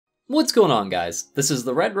What's going on, guys? This is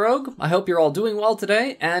the Red Rogue. I hope you're all doing well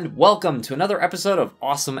today, and welcome to another episode of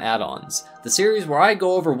Awesome Add-ons, the series where I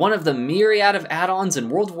go over one of the myriad of add-ons in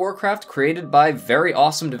World of Warcraft created by very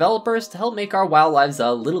awesome developers to help make our WoW lives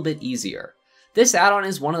a little bit easier. This add-on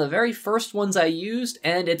is one of the very first ones I used,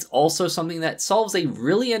 and it's also something that solves a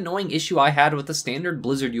really annoying issue I had with the standard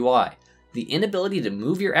Blizzard UI, the inability to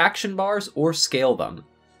move your action bars or scale them.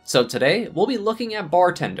 So today, we'll be looking at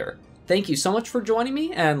Bartender. Thank you so much for joining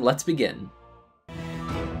me, and let's begin.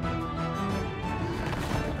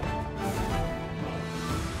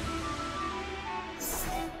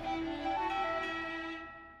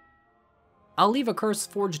 I'll leave a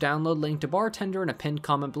CurseForge download link to Bartender in a pinned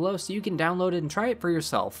comment below so you can download it and try it for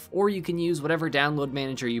yourself, or you can use whatever download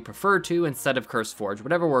manager you prefer to instead of CurseForge,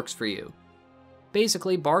 whatever works for you.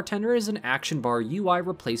 Basically, Bartender is an action bar UI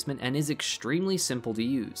replacement and is extremely simple to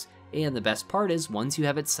use. And the best part is, once you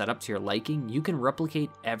have it set up to your liking, you can replicate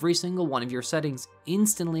every single one of your settings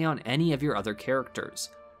instantly on any of your other characters.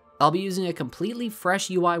 I'll be using a completely fresh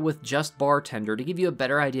UI with just Bartender to give you a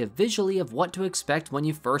better idea visually of what to expect when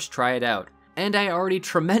you first try it out. And I already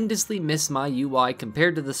tremendously miss my UI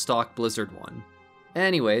compared to the stock Blizzard one.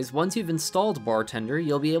 Anyways, once you've installed Bartender,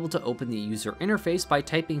 you'll be able to open the user interface by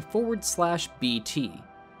typing /BT.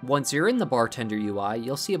 Once you're in the Bartender UI,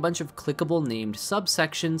 you'll see a bunch of clickable named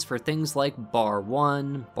subsections for things like Bar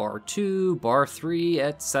 1, Bar 2, Bar 3,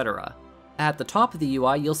 etc. At the top of the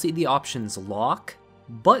UI, you'll see the options Lock,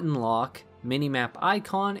 Button Lock, Minimap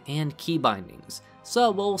Icon, and Keybindings. So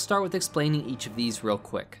we'll start with explaining each of these real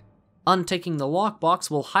quick. Unticking the lock box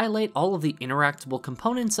will highlight all of the interactable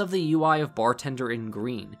components of the UI of Bartender in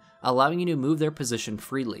green, allowing you to move their position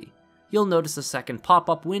freely. You'll notice a second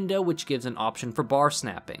pop-up window which gives an option for bar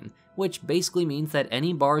snapping, which basically means that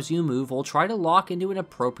any bars you move will try to lock into an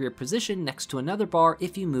appropriate position next to another bar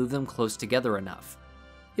if you move them close together enough.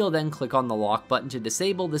 You'll then click on the lock button to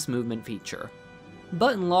disable this movement feature.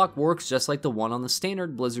 Button lock works just like the one on the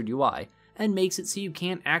standard Blizzard UI, and makes it so you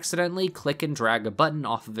can't accidentally click and drag a button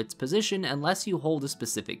off of its position unless you hold a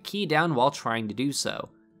specific key down while trying to do so.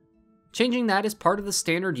 Changing that is part of the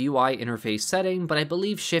standard UI interface setting, but I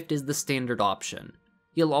believe Shift is the standard option.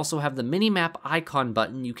 You'll also have the Minimap Icon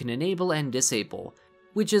button you can enable and disable,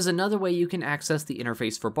 which is another way you can access the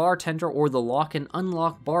interface for Bartender or the lock and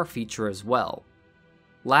unlock bar feature as well.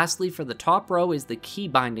 Lastly, for the top row is the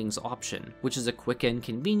Keybindings option, which is a quick and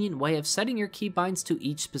convenient way of setting your keybinds to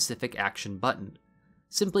each specific action button.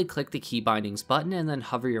 Simply click the Keybindings button and then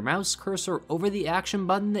hover your mouse cursor over the action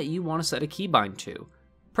button that you want to set a keybind to.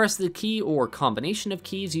 Press the key or combination of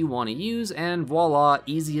keys you want to use, and voila,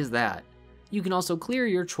 easy as that. You can also clear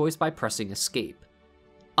your choice by pressing Escape.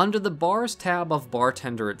 Under the Bars tab of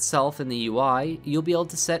Bartender itself in the UI, you'll be able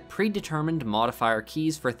to set predetermined modifier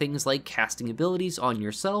keys for things like casting abilities on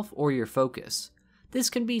yourself or your focus. This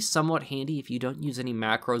can be somewhat handy if you don't use any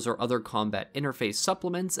macros or other combat interface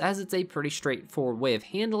supplements, as it's a pretty straightforward way of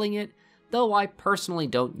handling it, though I personally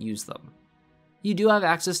don't use them. You do have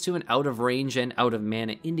access to an out of range and out of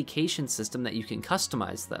mana indication system that you can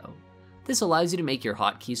customize though. This allows you to make your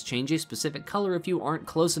hotkeys change a specific color if you aren't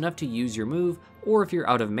close enough to use your move, or if you're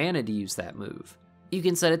out of mana to use that move. You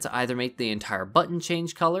can set it to either make the entire button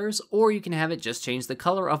change colors, or you can have it just change the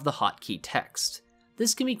color of the hotkey text.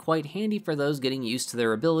 This can be quite handy for those getting used to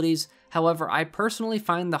their abilities, however I personally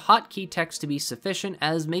find the hotkey text to be sufficient,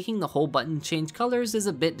 as making the whole button change colors is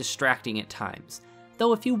a bit distracting at times.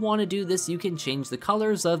 Though if you want to do this, you can change the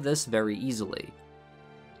colors of this very easily.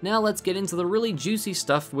 Now let's get into the really juicy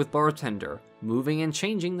stuff with Bartender, moving and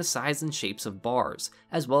changing the size and shapes of bars,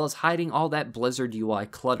 as well as hiding all that Blizzard UI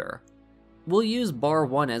clutter. We'll use bar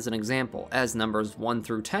 1 as an example, as numbers 1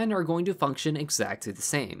 through 10 are going to function exactly the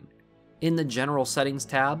same. In the General Settings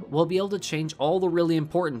tab, we'll be able to change all the really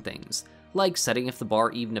important things, like setting if the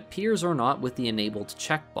bar even appears or not with the enabled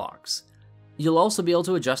checkbox. You'll also be able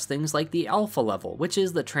to adjust things like the alpha level, which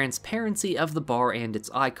is the transparency of the bar and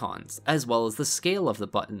its icons, as well as the scale of the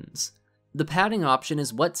buttons. The padding option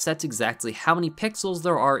is what sets exactly how many pixels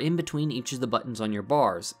there are in between each of the buttons on your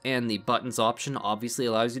bars, and the buttons option obviously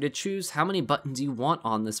allows you to choose how many buttons you want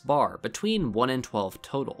on this bar, between 1 and 12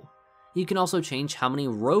 total. You can also change how many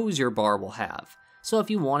rows your bar will have, so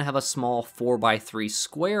if you want to have a small 4x3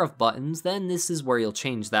 square of buttons, then this is where you'll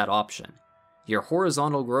change that option. Your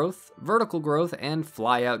horizontal growth, vertical growth, and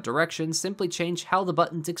fly out direction simply change how the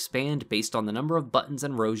buttons expand based on the number of buttons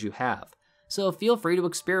and rows you have, so feel free to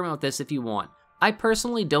experiment with this if you want. I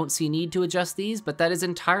personally don't see need to adjust these, but that is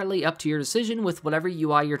entirely up to your decision with whatever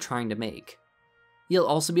UI you're trying to make. You'll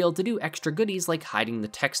also be able to do extra goodies like hiding the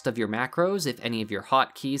text of your macros if any of your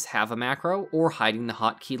hotkeys have a macro, or hiding the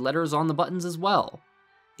hotkey letters on the buttons as well.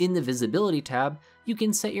 In the Visibility tab, you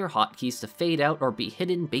can set your hotkeys to fade out or be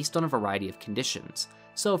hidden based on a variety of conditions.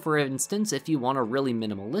 So for instance, if you want a really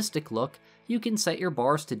minimalistic look, you can set your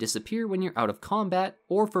bars to disappear when you're out of combat,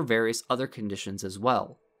 or for various other conditions as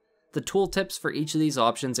well. The tooltips for each of these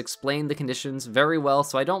options explain the conditions very well,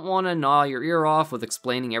 so I don't want to gnaw your ear off with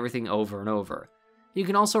explaining everything over and over. You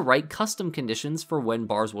can also write custom conditions for when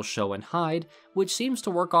bars will show and hide, which seems to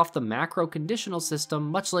work off the macro conditional system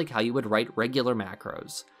much like how you would write regular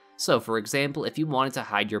macros. So for example, if you wanted to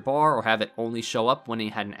hide your bar or have it only show up when you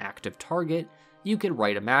had an active target, you could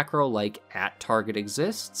write a macro like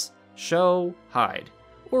 @targetExists, show, hide,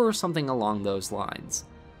 or something along those lines.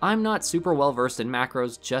 I'm not super well versed in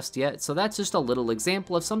macros just yet, so that's just a little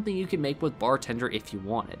example of something you can make with Bartender if you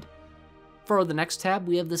wanted. For the next tab,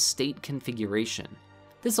 we have the State Configuration.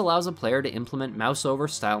 This allows a player to implement mouse-over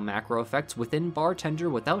style macro effects within Bartender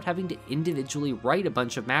without having to individually write a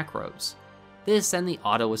bunch of macros. This and the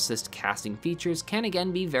auto-assist casting features can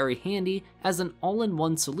again be very handy as an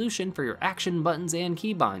all-in-one solution for your action buttons and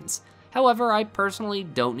keybinds. However, I personally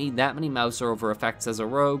don't need that many mouse-over effects as a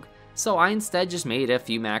rogue, so I instead just made a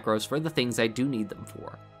few macros for the things I do need them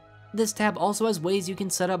for. This tab also has ways you can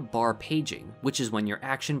set up bar paging, which is when your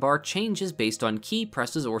action bar changes based on key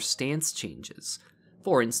presses or stance changes.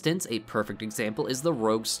 For instance, a perfect example is the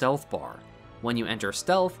Rogue Stealth bar. When you enter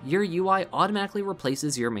Stealth, your UI automatically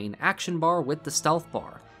replaces your main action bar with the Stealth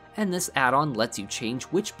bar, and this add-on lets you change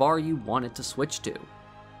which bar you want it to switch to.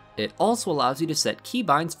 It also allows you to set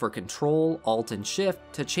keybinds for Control, Alt, and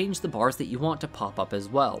Shift to change the bars that you want to pop up as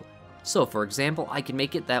well. So for example, I can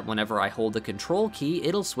make it that whenever I hold the Control key,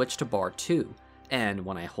 it'll switch to bar 2, and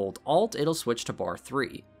when I hold Alt, it'll switch to bar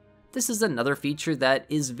 3. This is another feature that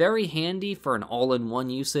is very handy for an all-in-one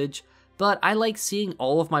usage, but I like seeing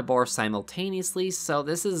all of my bars simultaneously, so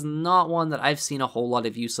this is not one that I've seen a whole lot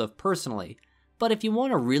of use of personally. But if you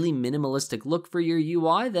want a really minimalistic look for your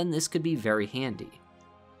UI, then this could be very handy.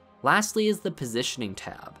 Lastly is the Positioning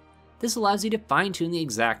tab. This allows you to fine-tune the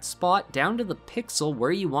exact spot down to the pixel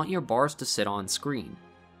where you want your bars to sit on screen.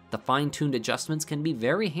 The fine-tuned adjustments can be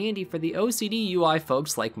very handy for the OCD UI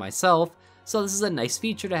folks like myself, so this is a nice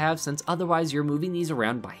feature to have since otherwise you're moving these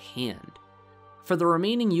around by hand. For the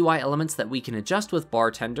remaining UI elements that we can adjust with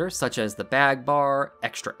Bartender, such as the bag bar,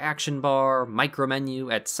 extra action bar, micro menu,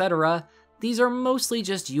 etc., these are mostly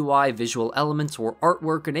just UI visual elements or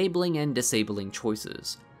artwork enabling and disabling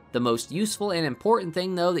choices. The most useful and important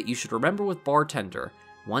thing though that you should remember with Bartender,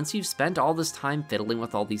 once you've spent all this time fiddling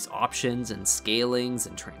with all these options and scalings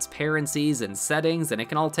and transparencies and settings, and it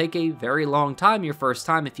can all take a very long time your first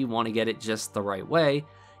time if you want to get it just the right way,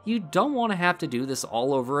 you don't want to have to do this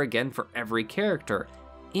all over again for every character,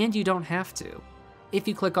 and you don't have to. If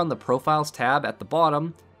you click on the Profiles tab at the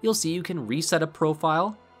bottom, you'll see you can reset a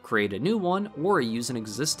profile, create a new one, or use an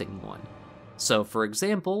existing one. So for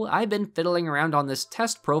example, I've been fiddling around on this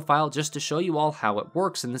test profile just to show you all how it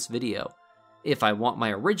works in this video. If I want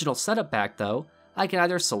my original setup back though, I can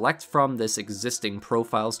either select from this existing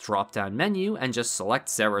profiles drop-down menu and just select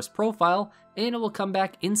Zera's profile and it will come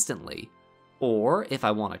back instantly. Or if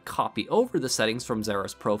I want to copy over the settings from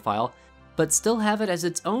Zera's profile, but still have it as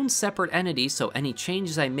its own separate entity so any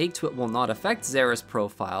changes I make to it will not affect Zera's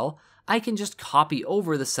profile, I can just copy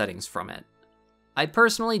over the settings from it. I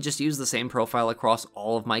personally just use the same profile across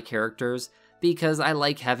all of my characters because I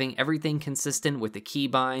like having everything consistent with the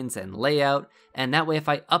keybinds and layout, and that way if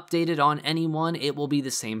I update it on anyone, it will be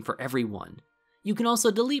the same for everyone. You can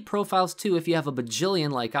also delete profiles too if you have a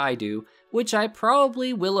bajillion like I do, which I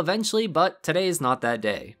probably will eventually, but today is not that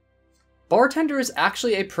day. Bartender is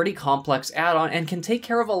actually a pretty complex add-on and can take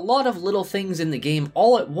care of a lot of little things in the game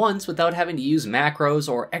all at once without having to use macros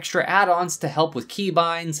or extra add-ons to help with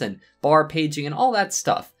keybinds and bar paging and all that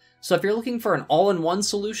stuff. So if you're looking for an all-in-one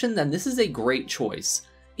solution, then this is a great choice.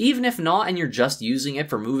 Even if not and you're just using it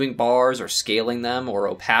for moving bars or scaling them or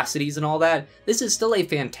opacities and all that, this is still a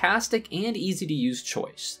fantastic and easy to use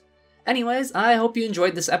choice. Anyways, I hope you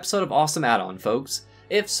enjoyed this episode of Awesome Add-on, folks.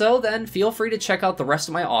 If so, then feel free to check out the rest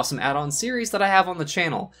of my awesome add-on series that I have on the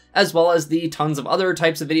channel, as well as the tons of other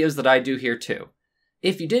types of videos that I do here too.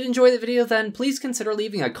 If you did enjoy the video, then please consider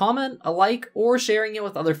leaving a comment, a like, or sharing it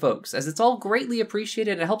with other folks, as it's all greatly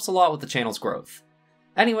appreciated and it helps a lot with the channel's growth.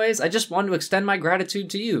 Anyways, I just wanted to extend my gratitude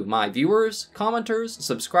to you, my viewers, commenters,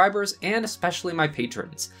 subscribers, and especially my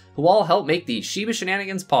patrons, who all help make these Shiba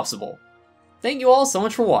Shenanigans possible. Thank you all so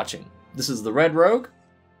much for watching. This is the Red Rogue,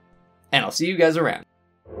 and I'll see you guys around.